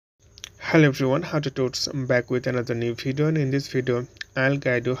Hello everyone, how to tuts. I'm back with another new video, and in this video I'll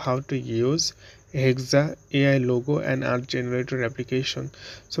guide you how to use Hexa AI logo and art generator application.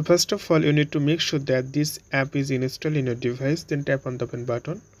 So first of all, you need to make sure that this app is installed in your device. Then tap on the open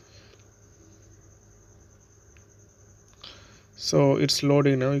button. So it's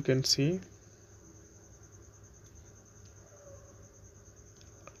loading now, you can see.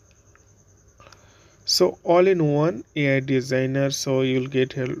 So all-in-one AI designer, so you'll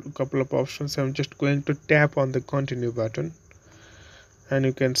get here a couple of options. I'm just going to tap on the continue button, and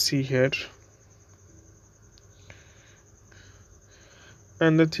you can see here.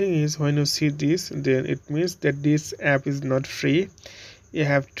 And the thing is, when you see this, then it means that this app is not free. You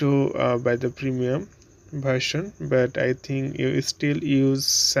have to buy the premium version, but I think you still use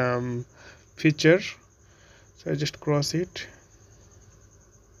some feature. So I just cross it.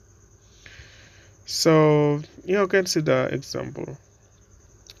 So you can see the example,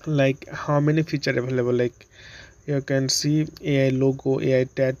 like how many feature available. Like you can see AI logo, AI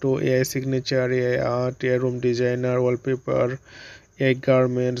tattoo, AI signature, AI art, AI room designer, wallpaper, AI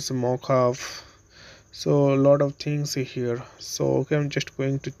garments, mock-up. So a lot of things here. So okay, I'm just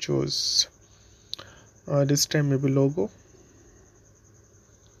going to choose this time maybe logo,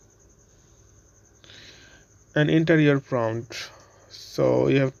 and enter your prompt. So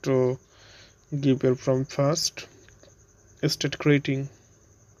you have to give your prompt first. Start creating.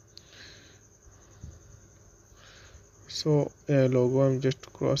 So a logo, I'm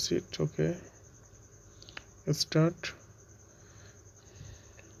just cross it. Okay, start.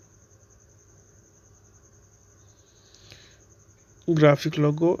 Graphic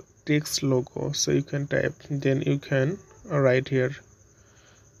logo, text logo, so you can type, then you can write here.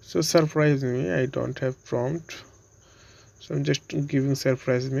 So surprise me, I don't have prompt, so I'm just giving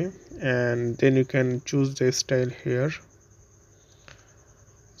surprise me, and then you can choose the style here.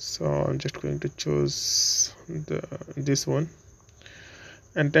 So I'm just going to choose this one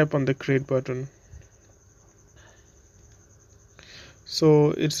and tap on the create button.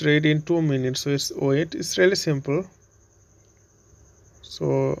 So it's ready in 2 minutes, so it's wait. It's really simple.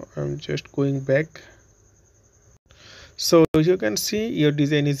 So I'm just going back. So you can see your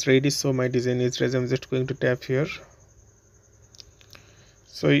design is ready. So my design is ready. I'm just going to tap here.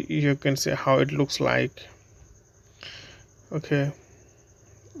 So you can see how it looks like. Okay,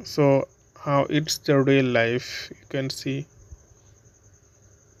 so how it's the real life, you can see.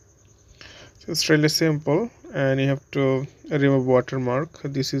 So it's really simple, and you have to remove watermark.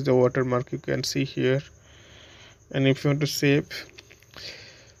 This is the watermark, you can see here. And if you want to save,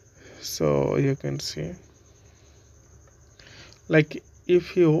 so you can see, like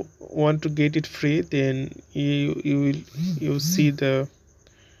if you want to get it free, then you see the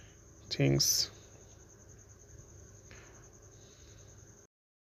things.